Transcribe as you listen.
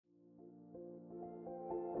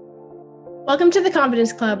Welcome to the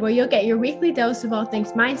Confidence Club, where you'll get your weekly dose of all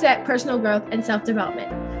things mindset, personal growth, and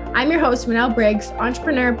self-development. I'm your host, Manel Briggs,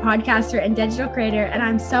 entrepreneur, podcaster, and digital creator, and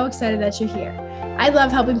I'm so excited that you're here. I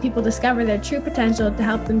love helping people discover their true potential to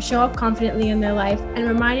help them show up confidently in their life and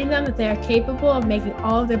reminding them that they are capable of making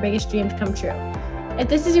all of their biggest dreams come true. If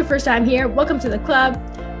this is your first time here, welcome to the club.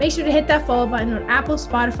 Make sure to hit that follow button on Apple,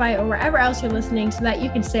 Spotify, or wherever else you're listening so that you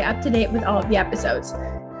can stay up to date with all of the episodes.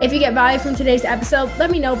 If you get value from today's episode, let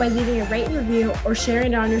me know by leaving a rate and review or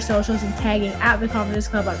sharing it on your socials and tagging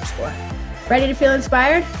 @theconfidenceclub_. Ready to feel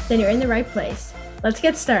inspired? Then you're in the right place. Let's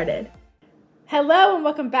get started. Hello and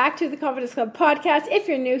welcome back to the Confidence Club podcast. If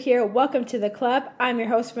you're new here, welcome to the club. I'm your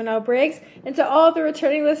host, Manel Briggs. And to all the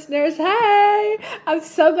returning listeners, hey! I'm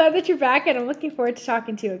so glad that you're back and I'm looking forward to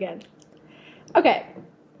talking to you again. Okay.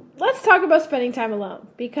 Let's talk about spending time alone,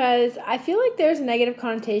 because I feel like there's a negative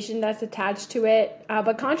connotation that's attached to it.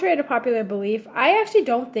 But contrary to popular belief, I actually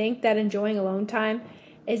don't think that enjoying alone time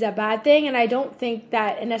is a bad thing, and I don't think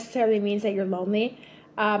that it necessarily means that you're lonely.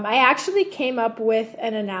 I actually came up with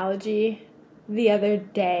an analogy the other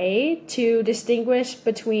day to distinguish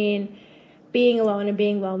between being alone and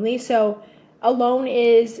being lonely. So alone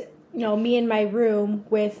is, me in my room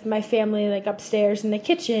with my family, like upstairs in the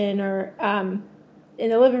kitchen or in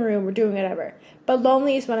the living room or doing whatever. But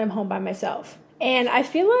lonely is when I'm home by myself. And I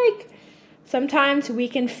feel like sometimes we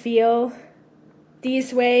can feel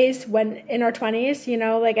these ways when in our 20s,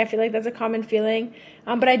 I feel like that's a common feeling.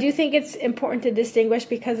 But I do think it's important to distinguish,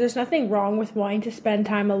 because there's nothing wrong with wanting to spend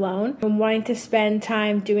time alone and wanting to spend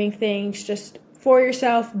time doing things just for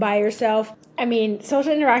yourself, by yourself. I mean,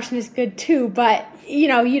 social interaction is good too, but you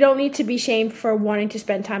don't need to be shamed for wanting to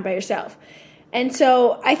spend time by yourself. And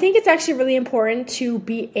so I think it's actually really important to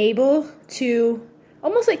be able to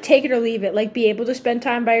almost like take it or leave it, like be able to spend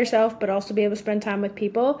time by yourself, but also be able to spend time with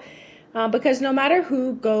people. Because no matter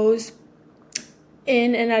who goes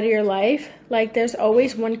in and out of your life, like there's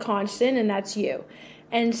always one constant, and that's you.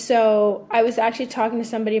 And so I was actually talking to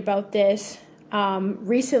somebody about this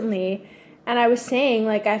recently, and I was saying,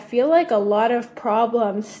 I feel like a lot of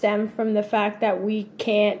problems stem from the fact that we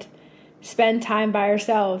can't spend time by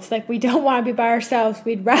ourselves. We don't want to be by ourselves.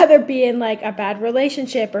 We'd rather be in a bad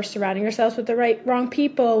relationship or surrounding ourselves with the wrong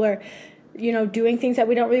people, or doing things that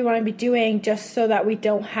we don't really want to be doing just so that we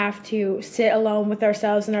don't have to sit alone with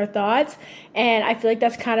ourselves and our thoughts. And I feel like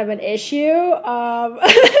that's kind of an issue.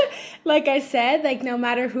 Like I said, no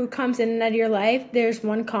matter who comes in and out of your life, there's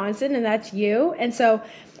one constant, and that's you. And so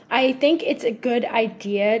I think it's a good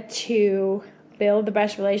idea to build the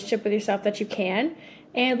best relationship with yourself that you can.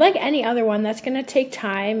 And like any other one, that's going to take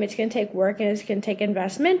time, it's going to take work, and it's going to take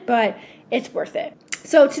investment, but it's worth it.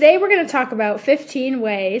 So today we're going to talk about 15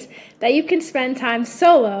 ways that you can spend time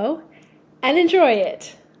solo and enjoy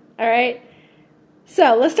it. All right?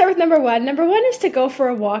 So let's start with number one. Number one is to go for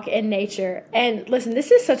a walk in nature. And listen,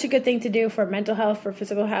 this is such a good thing to do for mental health, for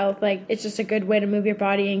physical health. It's just a good way to move your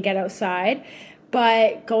body and get outside.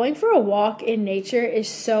 But going for a walk in nature is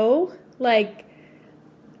so,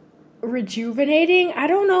 rejuvenating. I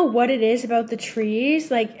don't know what it is about the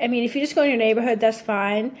trees. If you just go in your neighborhood, that's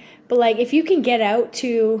fine. But if you can get out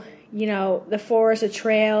to, the forest, a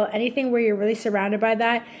trail, anything where you're really surrounded by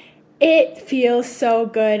that, it feels so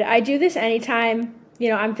good. I do this anytime,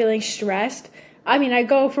 I'm feeling stressed. I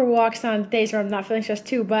go for walks on days where I'm not feeling stressed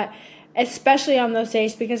too, but especially on those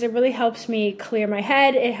days, because it really helps me clear my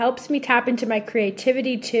head. It helps me tap into my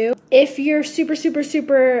creativity too. If you're super, super,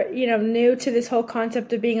 super, new to this whole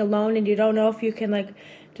concept of being alone and you don't know if you can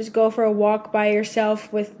just go for a walk by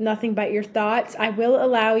yourself with nothing but your thoughts, I will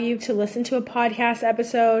allow you to listen to a podcast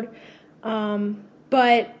episode,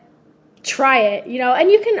 but try it,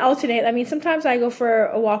 and you can alternate. Sometimes I go for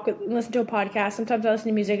a walk and listen to a podcast. Sometimes I listen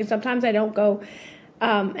to music, and sometimes I don't go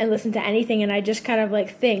and listen to anything, and I just kind of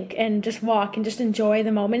think and just walk and just enjoy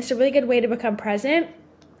the moment. It's a really good way to become present,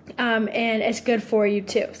 and it's good for you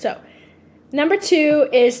too. So number two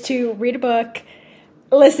is to read a book.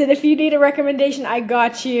 Listen, if you need a recommendation, I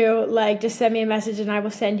got you. Just send me a message and I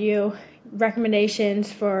will send you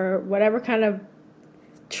recommendations for whatever kind of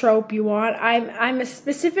trope you want. I'm a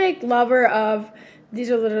specific lover of, these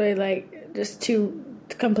are literally just two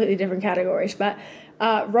completely different categories, but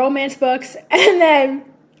romance books and then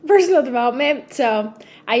personal development. So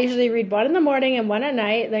I usually read one in the morning and one at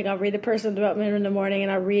night. I'll read the personal development in the morning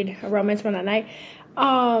and I'll read a romance one at night,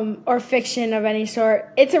 or fiction of any sort.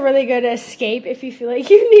 It's a really good escape if you feel like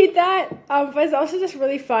you need that, but it's also just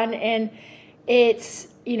really fun, and it's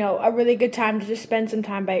a really good time to just spend some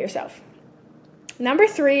time by yourself. Number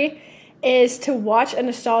three is to watch a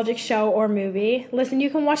nostalgic show or movie. Listen, you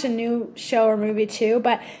can watch a new show or movie too,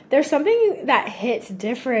 but there's something that hits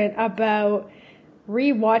different about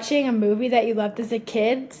rewatching a movie that you loved as a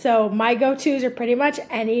kid. So my go-tos are pretty much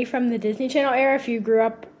any from the Disney Channel era. If you grew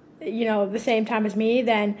up, the same time as me,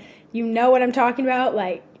 then you know what I'm talking about,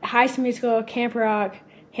 like High School Musical, Camp Rock,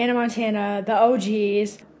 Hannah Montana, the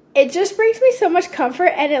OGs. It just brings me so much comfort,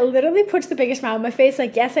 and it literally puts the biggest smile on my face.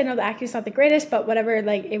 Like, yes, I know the acting's not the greatest, but whatever,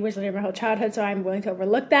 like, it was literally my whole childhood, so I'm willing to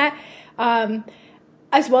overlook that.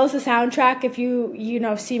 As well as the soundtrack. If you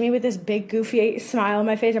see me with this big goofy smile on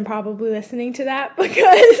my face, I'm probably listening to that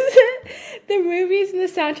because the movies and the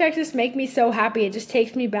soundtrack just make me so happy. It just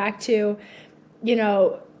takes me back to,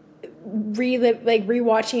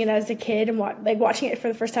 rewatching it as a kid and watching it for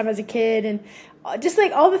the first time as a kid, and just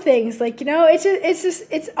like all the things,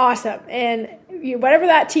 it's awesome. And whatever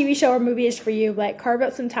that TV show or movie is for you, like, carve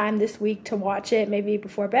out some time this week to watch it, maybe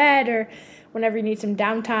before bed or whenever you need some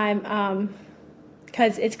downtime,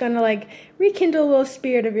 because it's going to rekindle a little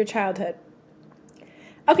spirit of your childhood.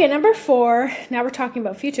 Okay, number 4, now we're talking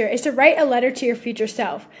about future, is to write a letter to your future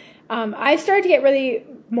self. I started to get really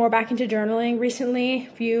more back into journaling recently.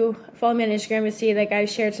 If you follow me on Instagram, you'll see I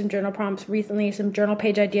shared some journal prompts recently, some journal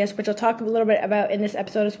page ideas, which I'll talk a little bit about in this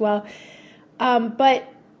episode as well. But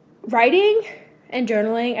writing and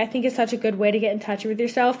journaling, I think, is such a good way to get in touch with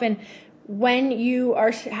yourself. And when you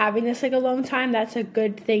are having this alone time, that's a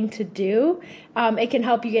good thing to do. It can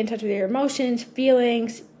help you get in touch with your emotions,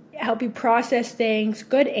 feelings, help you process things,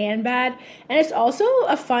 good and bad. And it's also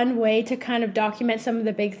a fun way to kind of document some of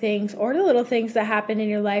the big things or the little things that happen in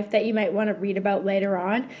your life that you might want to read about later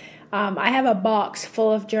on. I have a box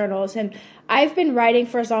full of journals, and I've been writing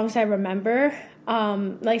for as long as I remember.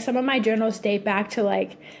 Some of my journals date back to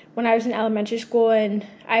when I was in elementary school, and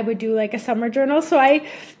I would do a summer journal. So I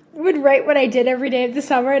would write what I did every day of the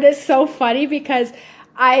summer, and it's so funny because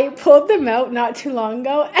I pulled them out not too long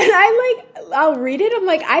ago, and I'll read it. I'm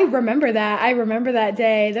like, I remember that. I remember that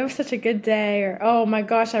day. That was such a good day. Or, oh my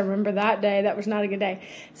gosh, I remember that day. That was not a good day.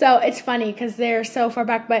 So it's funny because they're so far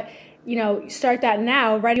back, but start that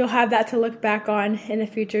now, right? You'll have that to look back on in the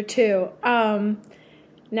future too.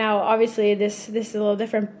 Now, obviously, this is a little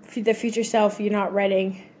different. The future self, you're not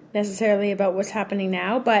writing necessarily about what's happening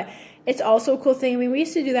now, but it's also a cool thing. I mean, we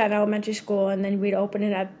used to do that in elementary school, and then we'd open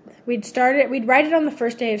it up. We'd write it on the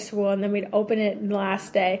first day of school, and then we'd open it the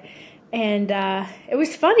last day. And it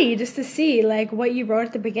was funny just to see what you wrote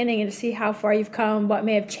at the beginning and to see how far you've come, what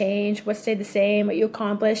may have changed, what stayed the same, what you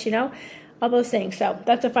accomplished, all those things. So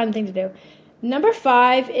that's a fun thing to do. Number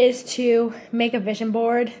 5 is to make a vision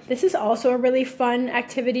board. This is also a really fun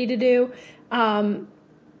activity to do.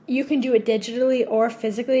 You can do it digitally or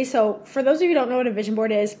physically. So for those of you who don't know what a vision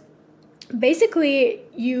board is, basically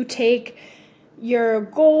you take your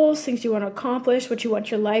goals, things you want to accomplish, what you want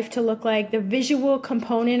your life to look like, the visual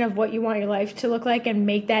component of what you want your life to look like, and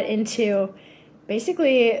make that into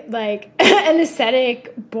basically an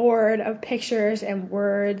aesthetic board of pictures and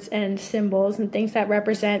words and symbols and things that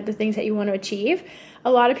represent the things that you want to achieve.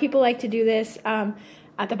 A lot of people like to do this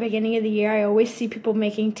at the beginning of the year. I always see people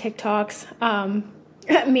making TikToks,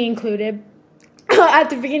 me included, at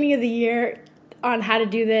the beginning of the year on how to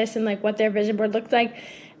do this and what their vision board looks like.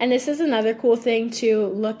 And this is another cool thing to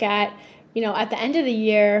look at, at the end of the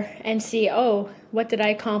year and see, oh, what did I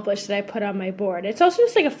accomplish that I put on my board? It's also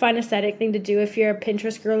just a fun aesthetic thing to do. If you're a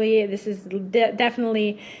Pinterest girly, this is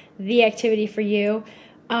definitely the activity for you.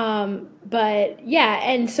 But yeah,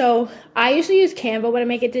 and so I usually use Canva when I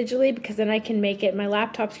make it digitally, because then I can make it my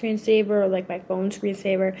laptop screensaver or my phone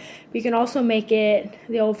screensaver. But you can also make it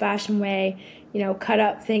the old-fashioned way, cut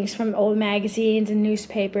up things from old magazines and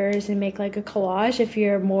newspapers and make a collage if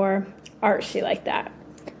you're more artsy like that.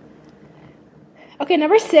 Okay,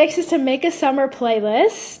 number 6 is to make a summer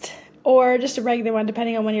playlist, or just a regular one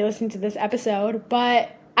depending on when you're listening to this episode.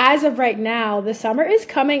 But as of right now, the summer is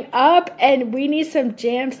coming up and we need some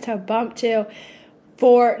jams to bump to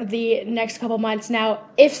for the next couple months. Now,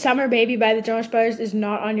 if Summer Baby by the Jonas Brothers is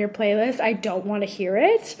not on your playlist, I don't want to hear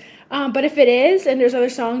it. But if it is, and there's other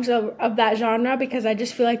songs of that genre, because I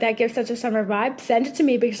just feel like that gives such a summer vibe, send it to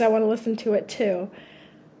me because I want to listen to it too.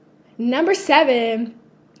 Number 7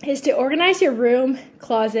 is to organize your room,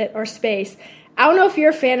 closet, or space. I don't know if you're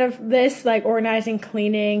a fan of this, organizing,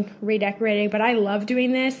 cleaning, redecorating, but I love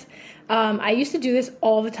doing this. I used to do this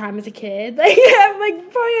all the time as a kid.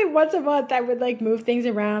 Probably once a month, I would move things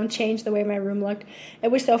around, change the way my room looked. It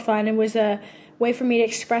was so fun. It was a way for me to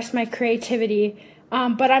express my creativity.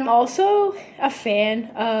 But I'm also a fan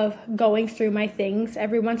of going through my things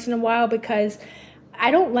every once in a while, because I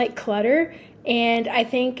don't like clutter, And I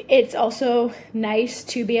think it's also nice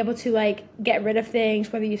to be able to like get rid of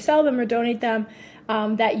things, whether you sell them or donate them,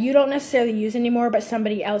 that you don't necessarily use anymore, but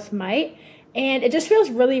somebody else might. And it just feels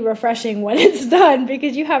really refreshing when it's done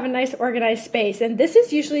because you have a nice organized space. And this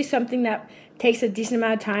is usually something that takes a decent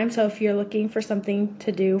amount of time. So if you're looking for something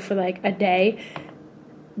to do for like a day,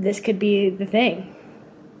 this could be the thing.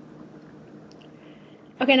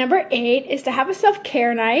 Okay, number 8 is to have a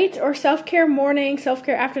self-care night or self-care morning,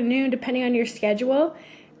 self-care afternoon, depending on your schedule.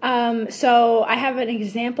 So I have an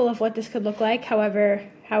example of what this could look like. However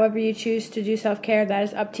you choose to do self-care, that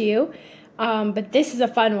is up to you. But this is a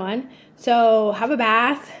fun one. So have a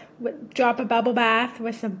bath, drop a bubble bath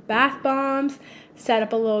with some bath bombs, set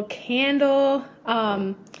up a little candle,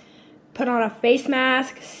 put on a face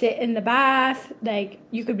mask, sit in the bath. Like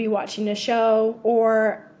you could be watching a show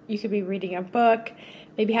or you could be reading a book,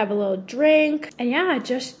 maybe have a little drink, and yeah,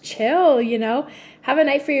 just chill, have a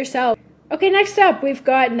night for yourself. Okay, next up, we've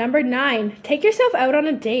got number 9, take yourself out on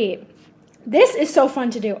a date. This is so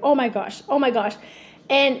fun to do. Oh my gosh.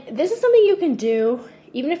 And this is something you can do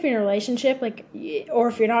even if you're in a relationship, like, or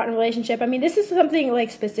if you're not in a relationship. I mean, this is something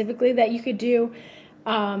like specifically that you could do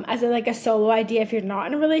as a solo idea if you're not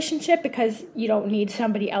in a relationship, because you don't need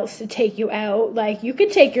somebody else to take you out. Like, you can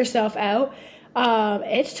take yourself out.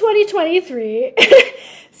 It's 2023.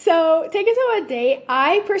 So take yourself on a date.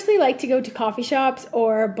 I personally like to go to coffee shops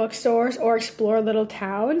or bookstores or explore little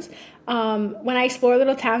towns. When I explore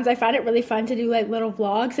little towns, I find it really fun to do like little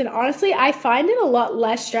vlogs. And honestly, I find it a lot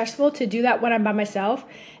less stressful to do that when I'm by myself,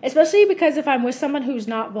 especially because if I'm with someone who's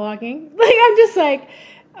not vlogging, like I'm just like,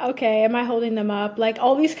 okay, am I holding them up? Like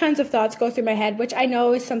all these kinds of thoughts go through my head, which I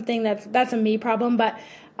know is something that's a me problem, but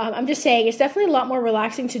I'm just saying it's definitely a lot more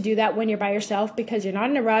relaxing to do that when you're by yourself, because you're not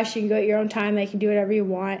in a rush. You can go at your own time. Like, you can do whatever you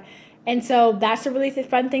want. And so that's a really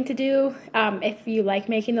fun thing to do. If you like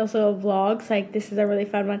making those little vlogs, like this is a really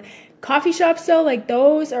fun one. Coffee shops though, like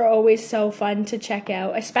those are always so fun to check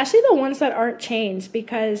out, especially the ones that aren't chains,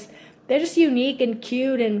 because they're just unique and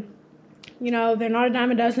cute, and they're not a dime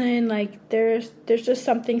a dozen. Like there's just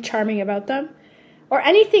something charming about them. Or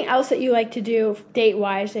anything else that you like to do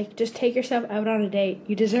date-wise, like just take yourself out on a date.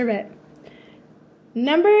 You deserve it.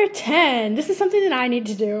 Number 10, this is something that I need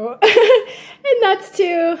to do, and that's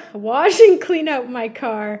to wash and clean out my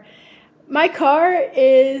car. My car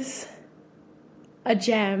is a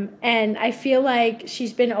gem, and I feel like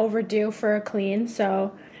she's been overdue for a clean,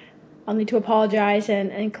 so I'll need to apologize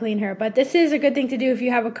and clean her. But this is a good thing to do if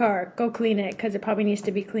you have a car. Go clean it, because it probably needs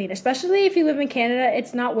to be clean. Especially if you live in Canada.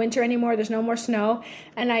 It's not winter anymore. There's no more snow.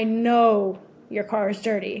 And I know your car is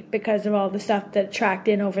dirty because of all the stuff that tracked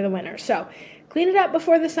in over the winter. So clean it up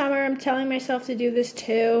before the summer. I'm telling myself to do this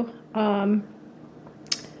too. Because,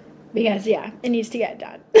 yeah, it needs to get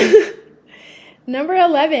done. Number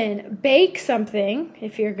 11, bake something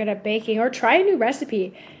if you're good at baking, or try a new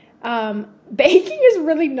recipe. Baking is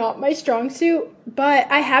really not my strong suit,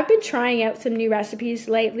 but I have been trying out some new recipes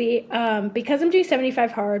lately. Because I'm doing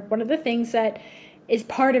 75 hard, one of the things that is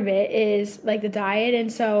part of it is like the diet,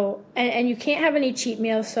 and so and you can't have any cheat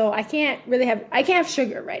meals, so I can't have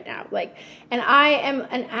sugar right now. Like, and I am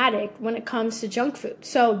an addict when it comes to junk food.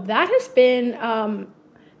 So that has been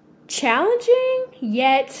challenging,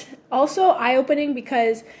 yet also eye-opening,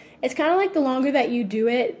 because it's kind of like the longer that you do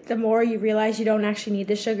it, the more you realize you don't actually need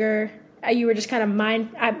the sugar. You were just kind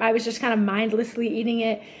of I was just kind of mindlessly eating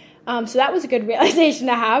it. So that was a good realization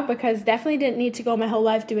to have, because definitely didn't need to go my whole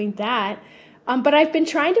life doing that. But I've been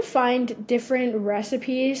trying to find different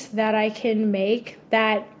recipes that I can make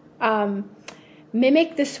that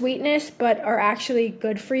mimic the sweetness but are actually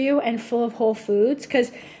good for you and full of whole foods.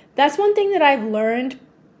 Because that's one thing that I've learned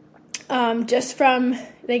just from,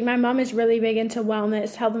 like, my mom is really big into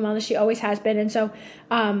wellness, health and wellness. She always has been. And so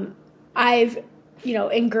I've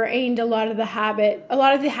ingrained a lot of the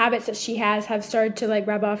habits that she has have started to like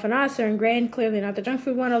rub off on us, or ingrained. Clearly not the junk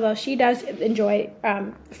food one, although she does enjoy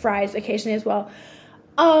fries occasionally as well.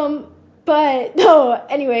 But no,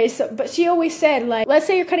 anyways, but she always said, like, let's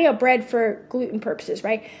say you're cutting out bread for gluten purposes,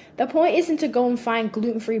 right? The point isn't to go and find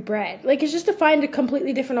gluten-free bread. Like, it's just to find a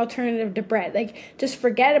completely different alternative to bread. Like, just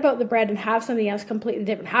forget about the bread and have something else completely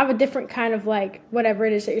different. Have a different kind of, like, whatever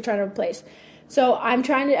it is that you're trying to replace. So I'm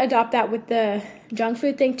trying to adopt that with the junk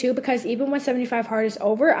food thing too, because even when 75 hard is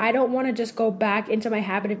over, I don't want to just go back into my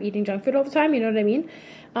habit of eating junk food all the time, you know what I mean?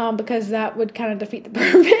 Because that would kind of defeat the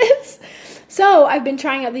purpose. So I've been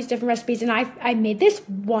trying out these different recipes, and I made this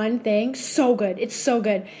one thing so good. It's so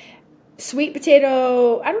good. Sweet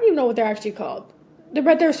potato, I don't even know what they're actually called.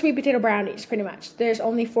 They're sweet potato brownies, pretty much. There's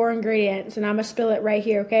only 4 ingredients, and I'm going to spill it right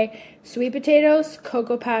here, okay? Sweet potatoes,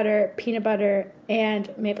 cocoa powder, peanut butter, and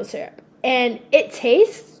maple syrup. And it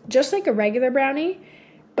tastes just like a regular brownie,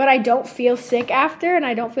 but I don't feel sick after, and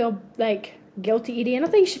I don't feel like guilty eating. I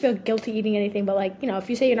don't think you should feel guilty eating anything, but like, if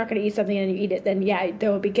you say you're not going to eat something and you eat it, then yeah,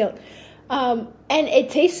 there will be guilt. And it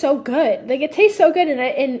tastes so good. Like, it tastes so good, and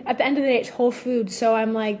at the end of the day, it's whole food. So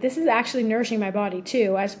I'm like, this is actually nourishing my body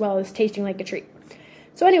too, as well as tasting like a treat.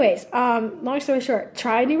 So anyways, long story short,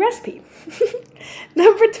 try a new recipe.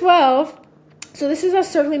 Number 12. So this is us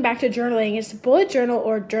circling back to journaling. It's bullet journal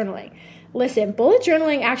or journaling. Listen, bullet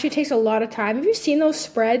journaling actually takes a lot of time. Have you seen those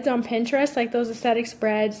spreads on Pinterest, like those aesthetic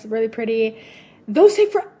spreads, really pretty? Those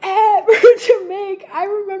take forever to make. I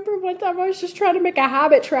remember one time I was just trying to make a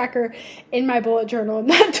habit tracker in my bullet journal, and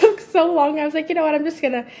that took so long. I was like, you know what? I'm just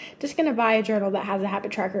gonna buy a journal that has a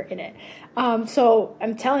habit tracker in it. So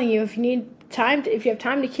I'm telling you, if you have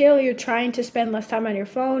time to kill, you're trying to spend less time on your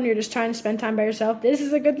phone, you're just trying to spend time by yourself, this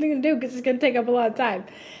is a good thing to do because it's going to take up a lot of time.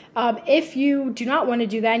 If you do not want to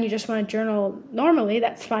do that and you just want to journal normally,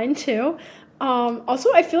 that's fine too.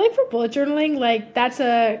 Also, I feel like for bullet journaling, like that's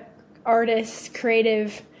a artist,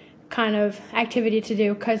 creative kind of activity to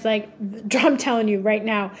do, because like I'm telling you right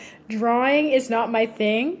now, drawing is not my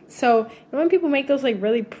thing. So when people make those like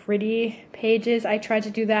really pretty pages, I tried to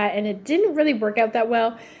do that and it didn't really work out that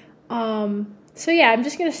well. So yeah, I'm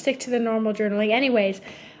just going to stick to the normal journaling. Anyways,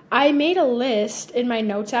 I made a list in my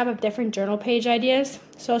notes app of different journal page ideas.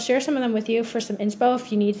 So I'll share some of them with you for some inspo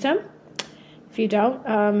if you need some. If you don't,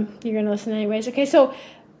 you're going to listen anyways. Okay, so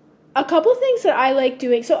a couple things that I like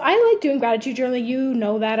doing. So I like doing gratitude journaling. You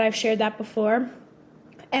know that. I've shared that before.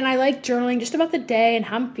 And I like journaling just about the day and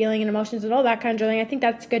how I'm feeling and emotions and all that kind of journaling. I think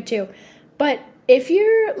that's good too. But if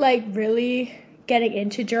you're like really getting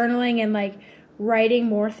into journaling and like writing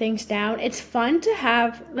more things down, it's fun to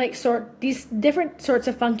have like these different sorts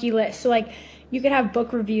of funky lists. So like you could have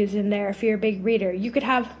book reviews in there if you're a big reader. You could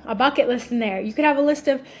have a bucket list in there. You could have a list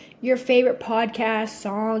of your favorite podcasts,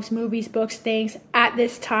 songs, movies, books, things at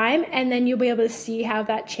this time, and then you'll be able to see how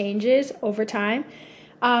that changes over time.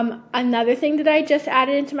 Another thing that I just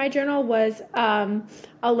added into my journal was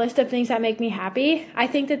a list of things that make me happy. I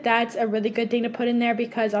think that that's a really good thing to put in there,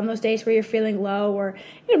 because on those days where you're feeling low, or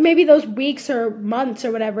maybe those weeks or months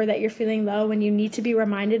or whatever that you're feeling low and you need to be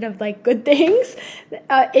reminded of like good things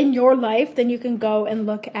in your life, then you can go and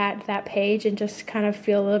look at that page and just kind of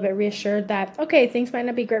feel a little bit reassured that, okay, things might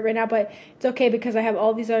not be great right now, but it's okay because I have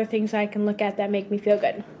all these other things I can look at that make me feel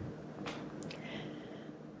good.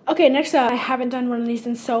 Okay, next up, I haven't done one of these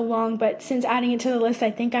in so long, but since adding it to the list,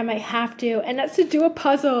 I think I might have to, and that's to do a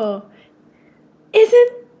puzzle.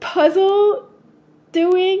 Isn't puzzle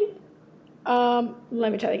doing,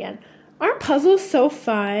 let me try it again. Aren't puzzles so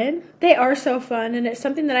fun? They are so fun, and it's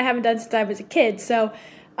something that I haven't done since I was a kid, so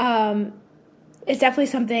it's definitely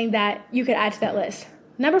something that you could add to that list.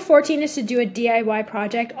 Number 14 is to do a DIY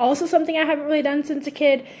project, also something I haven't really done since a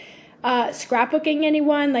kid. Scrapbooking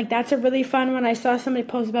anyone, like that's a really fun one. I saw somebody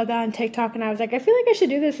post about that on TikTok and I was like, I feel like I should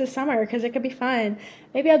do this summer because it could be fun.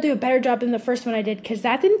 Maybe I'll do a better job than the first one I did, because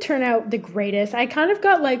that didn't turn out the greatest. I kind of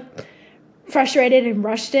got like frustrated and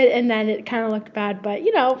rushed it, and then it kind of looked bad, but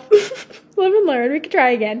live and learn. We could try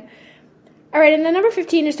again. All right, and then number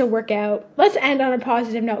 15 is to work out. Let's end on a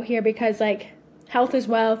positive note here, because like health is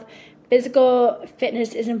wealth. Physical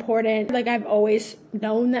fitness is important. Like I've always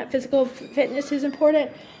known that physical fitness is important.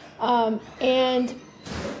 And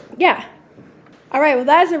yeah. All right, well,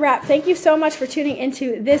 that is a wrap. Thank you so much for tuning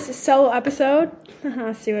into this solo episode.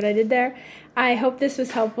 See what I did there? I hope this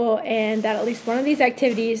was helpful and that at least one of these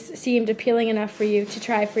activities seemed appealing enough for you to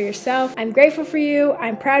try for yourself. I'm grateful for you.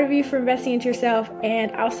 I'm proud of you for investing into yourself,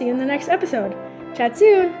 and I'll see you in the next episode. Chat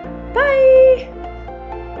soon. Bye.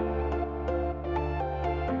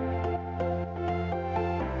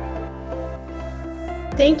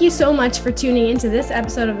 Thank you so much for tuning into this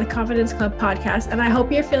episode of the Confidence Club podcast, and I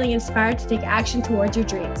hope you're feeling inspired to take action towards your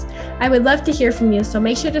dreams. I would love to hear from you, so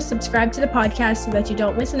make sure to subscribe to the podcast so that you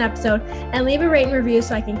don't miss an episode, and leave a rate and review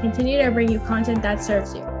so I can continue to bring you content that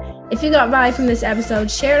serves you. If you got value from this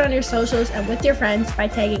episode, share it on your socials and with your friends by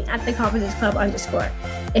tagging @theconfidenceclub_.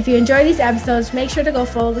 If you enjoy these episodes, make sure to go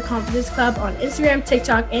follow the Confidence Club on Instagram,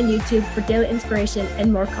 TikTok, and YouTube for daily inspiration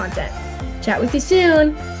and more content. Chat with you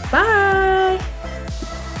soon. Bye!